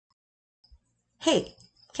Hey,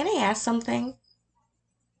 can I ask something?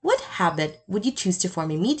 What habit would you choose to form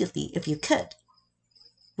immediately if you could?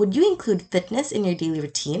 Would you include fitness in your daily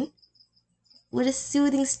routine? Would a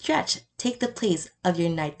soothing stretch take the place of your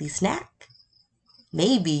nightly snack?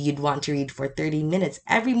 Maybe you'd want to read for 30 minutes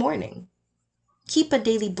every morning, keep a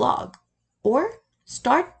daily blog, or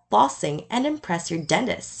start flossing and impress your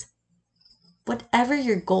dentist. Whatever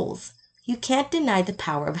your goals, you can't deny the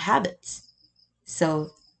power of habits. So,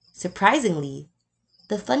 surprisingly,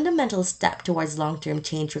 the fundamental step towards long term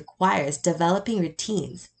change requires developing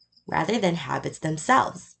routines rather than habits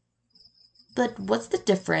themselves. But what's the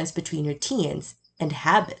difference between routines and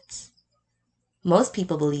habits? Most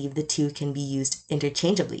people believe the two can be used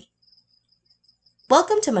interchangeably.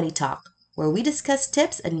 Welcome to Money Talk, where we discuss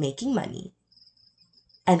tips on making money.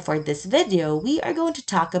 And for this video, we are going to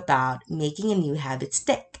talk about making a new habit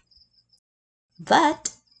stick.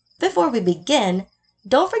 But before we begin,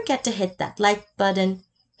 don't forget to hit that like button,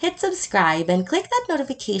 hit subscribe, and click that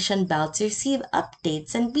notification bell to receive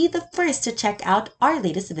updates and be the first to check out our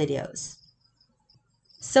latest videos.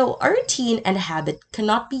 So, a routine and a habit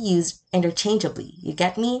cannot be used interchangeably, you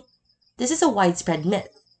get me? This is a widespread myth.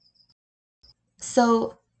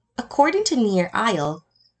 So, according to Nir Eyal,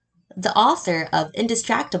 the author of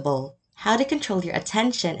Indistractable, How to Control Your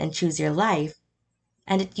Attention and Choose Your Life,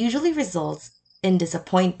 and it usually results in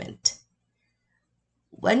disappointment.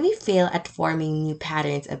 When we fail at forming new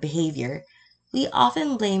patterns of behavior, we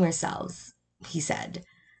often blame ourselves, he said,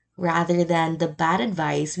 rather than the bad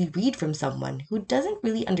advice we read from someone who doesn't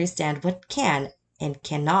really understand what can and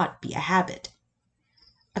cannot be a habit.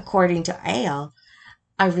 According to Eyal,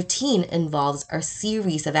 a routine involves a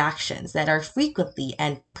series of actions that are frequently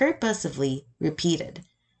and purposefully repeated.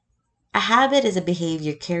 A habit is a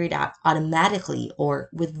behavior carried out automatically or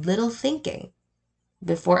with little thinking.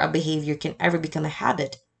 Before a behavior can ever become a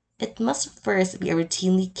habit, it must first be a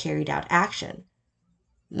routinely carried out action.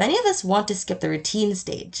 Many of us want to skip the routine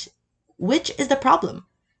stage. Which is the problem?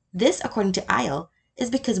 This, according to Eyal, is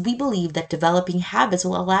because we believe that developing habits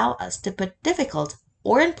will allow us to put difficult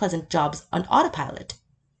or unpleasant jobs on autopilot.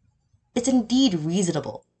 It's indeed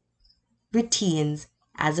reasonable. Routines,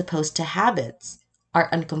 as opposed to habits, are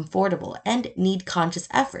uncomfortable and need conscious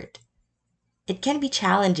effort. It can be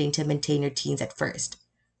challenging to maintain routines at first,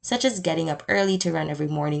 such as getting up early to run every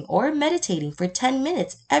morning or meditating for 10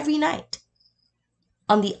 minutes every night.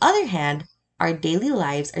 On the other hand, our daily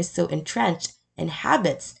lives are so entrenched in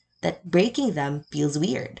habits that breaking them feels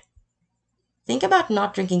weird. Think about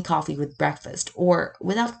not drinking coffee with breakfast or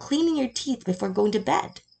without cleaning your teeth before going to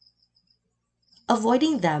bed.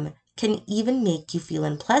 Avoiding them can even make you feel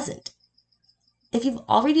unpleasant if you've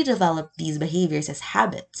already developed these behaviors as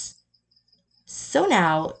habits. So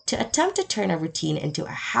now, to attempt to turn a routine into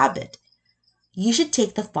a habit, you should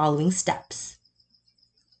take the following steps.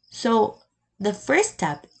 So, the first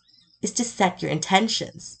step is to set your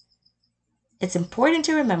intentions. It's important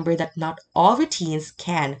to remember that not all routines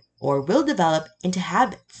can or will develop into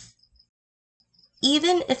habits.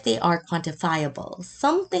 Even if they are quantifiable,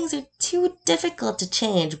 some things are too difficult to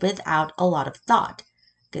change without a lot of thought,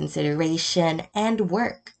 consideration, and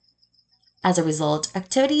work. As a result,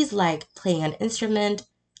 activities like playing an instrument,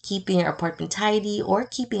 keeping your apartment tidy, or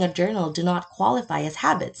keeping a journal do not qualify as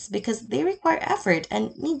habits because they require effort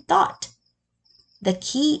and need thought. The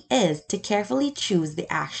key is to carefully choose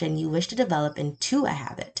the action you wish to develop into a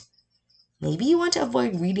habit. Maybe you want to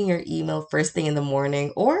avoid reading your email first thing in the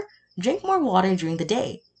morning or drink more water during the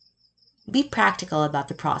day. Be practical about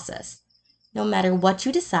the process. No matter what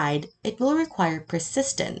you decide, it will require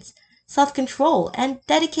persistence, self control, and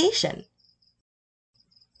dedication.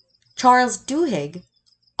 Charles Duhigg,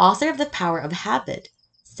 author of The Power of Habit,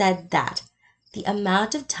 said that the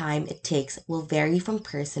amount of time it takes will vary from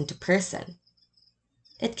person to person.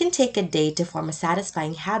 It can take a day to form a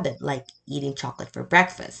satisfying habit like eating chocolate for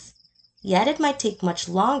breakfast, yet it might take much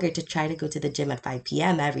longer to try to go to the gym at 5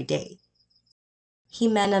 p.m. every day.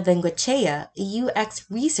 Jimena Bengoechea, a UX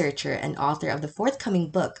researcher and author of the forthcoming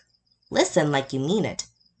book, Listen Like You Mean It,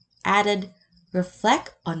 added,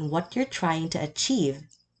 reflect on what you're trying to achieve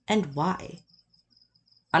and why.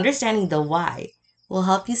 Understanding the why will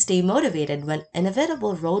help you stay motivated when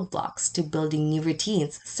inevitable roadblocks to building new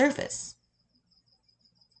routines surface.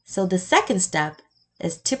 So the second step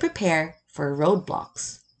is to prepare for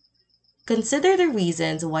roadblocks. Consider the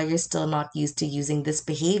reasons why you're still not used to using this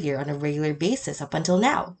behavior on a regular basis up until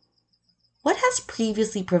now. What has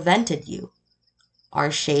previously prevented you?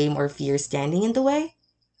 Are shame or fear standing in the way?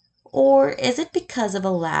 Or is it because of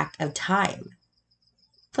a lack of time?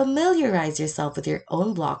 Familiarize yourself with your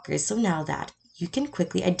own blockers so now that you can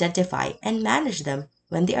quickly identify and manage them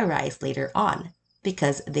when they arise later on,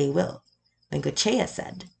 because they will, Bengoechea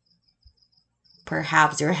said.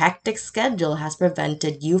 Perhaps your hectic schedule has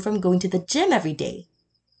prevented you from going to the gym every day.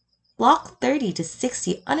 Block 30 to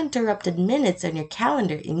 60 uninterrupted minutes on your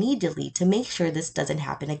calendar immediately to make sure this doesn't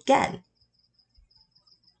happen again.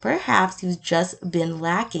 Perhaps you've just been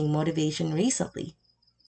lacking motivation recently.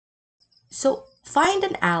 So find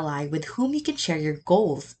an ally with whom you can share your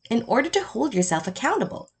goals in order to hold yourself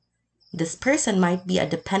accountable. This person might be a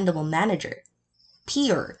dependable manager,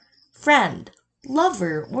 peer, friend,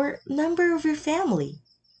 lover, or member of your family.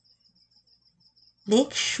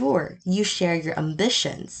 Make sure you share your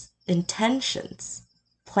ambitions, intentions,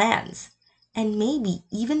 plans, and maybe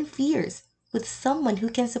even fears with someone who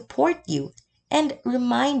can support you and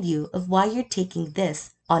remind you of why you're taking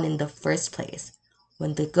this on in the first place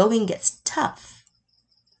when the going gets tough,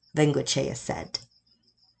 Bengoechea said.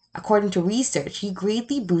 According to research, you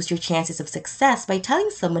greatly boost your chances of success by telling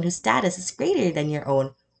someone whose status is greater than your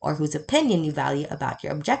own or whose opinion you value about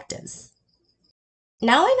your objectives.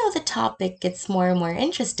 Now I know the topic gets more and more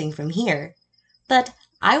interesting from here, but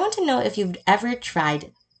I want to know if you've ever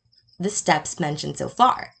tried the steps mentioned so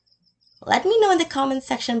far. Let me know in the comments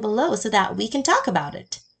section below so that we can talk about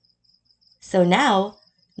it. So now,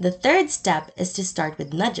 the third step is to start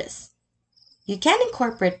with nudges. You can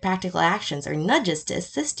incorporate practical actions or nudges to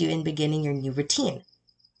assist you in beginning your new routine.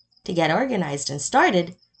 To get organized and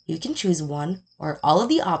started, you can choose one or all of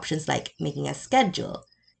the options like making a schedule,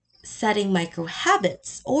 setting micro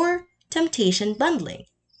habits, or temptation bundling.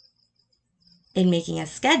 In making a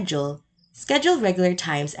schedule, schedule regular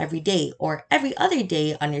times every day or every other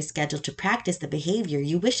day on your schedule to practice the behavior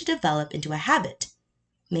you wish to develop into a habit.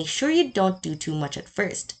 Make sure you don't do too much at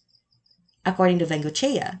first. According to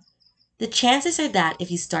Bengoechea, the chances are that if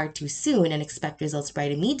you start too soon and expect results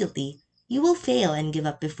right immediately, you will fail and give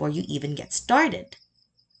up before you even get started.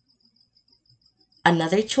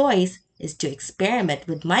 Another choice is to experiment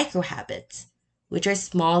with micro habits, which are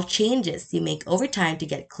small changes you make over time to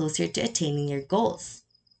get closer to attaining your goals.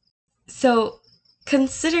 So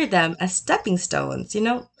consider them as stepping stones,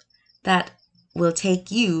 that will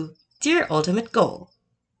take you to your ultimate goal.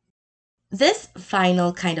 This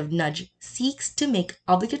final kind of nudge seeks to make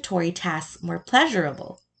obligatory tasks more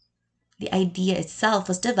pleasurable. The idea itself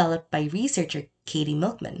was developed by researcher Katie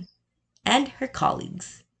Milkman and her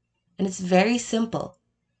colleagues, and it's very simple.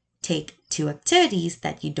 Take two activities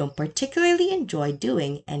that you don't particularly enjoy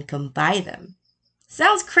doing and combine them.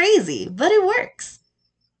 Sounds crazy, but it works.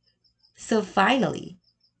 So finally,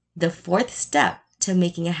 the fourth step to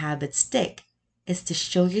making a habit stick is to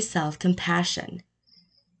show yourself compassion.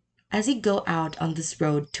 As you go out on this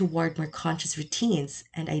road toward more conscious routines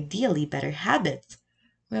and ideally better habits,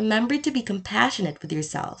 remember to be compassionate with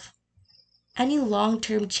yourself. Any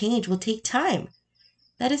long-term change will take time.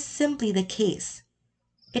 That is simply the case.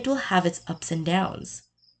 It will have its ups and downs.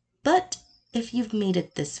 But if you've made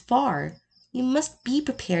it this far, you must be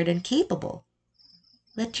prepared and capable.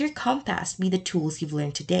 Let your compass be the tools you've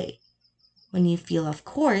learned today. When you feel off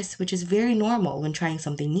course, which is very normal when trying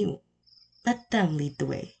something new, let them lead the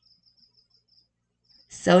way.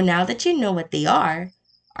 So now that you know what they are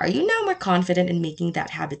you now more confident in making that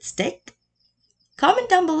habit stick? Comment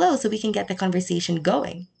down below so we can get the conversation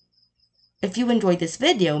going. If you enjoyed this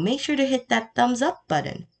video, make sure to hit that thumbs up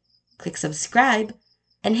button, click subscribe,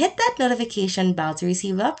 and hit that notification bell to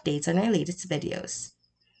receive updates on our latest videos.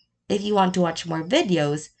 If you want to watch more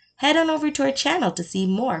videos, head on over to our channel to see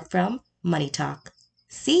more from Money Talk.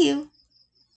 See you!